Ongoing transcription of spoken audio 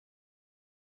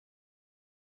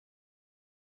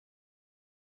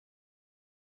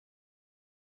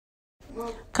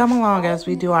Come along as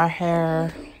we do our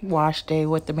hair wash day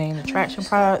with the main attraction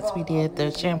products. We did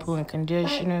the shampoo and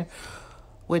conditioner,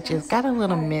 which has got a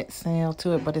little mint smell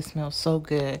to it, but it smells so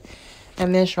good.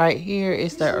 And this right here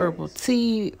is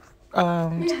the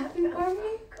um,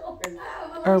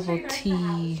 herbal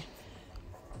tea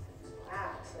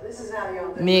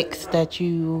mix that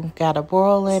you gotta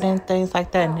boil it and things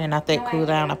like that, and then I think cool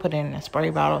down. I put it in a spray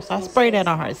bottle, so I spray that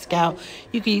on her scalp.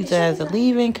 You can use it as a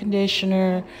leave-in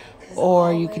conditioner,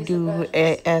 or you can do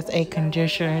it as a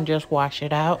conditioner and just wash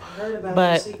it out.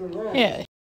 But yeah.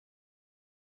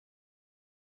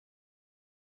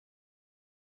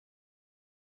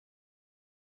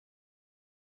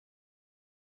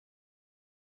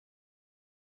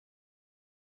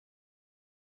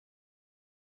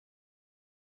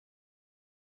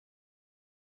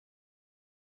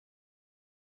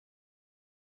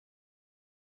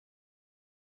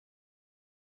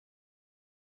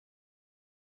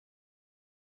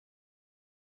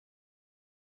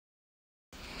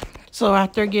 So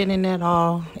after getting it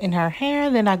all in her hair,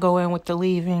 then I go in with the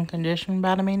leave-in conditioner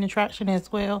by the main attraction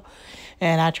as well.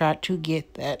 And I try to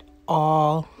get that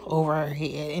all over her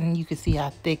head. And you can see how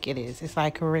thick it is. It's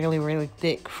like really, really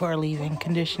thick for a leave-in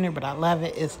conditioner, but I love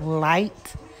it. It's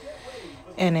light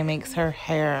and it makes her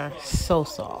hair so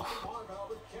soft.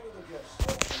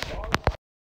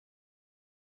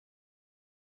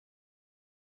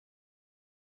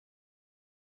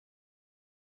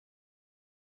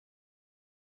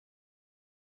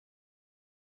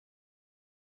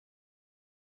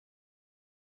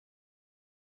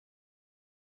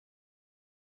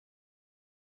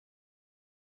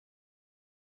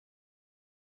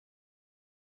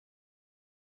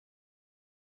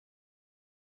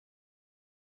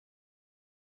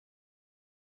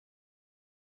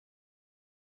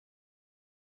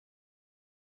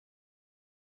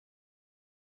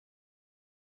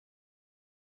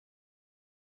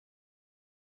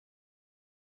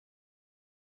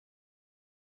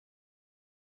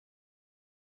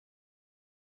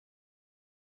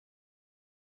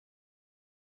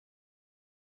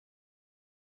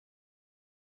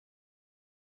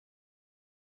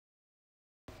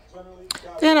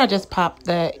 Then I just pop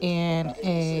that in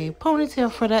a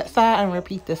ponytail for that side and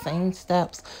repeat the same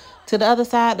steps to the other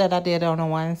side that I did on the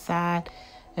one side.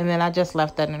 And then I just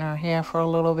left that in her hair for a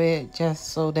little bit just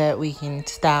so that we can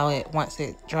style it once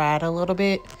it dried a little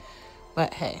bit.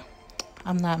 But hey,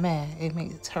 I'm not mad. It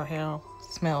makes her hair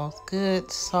smell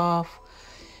good, soft,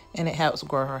 and it helps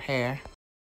grow her hair.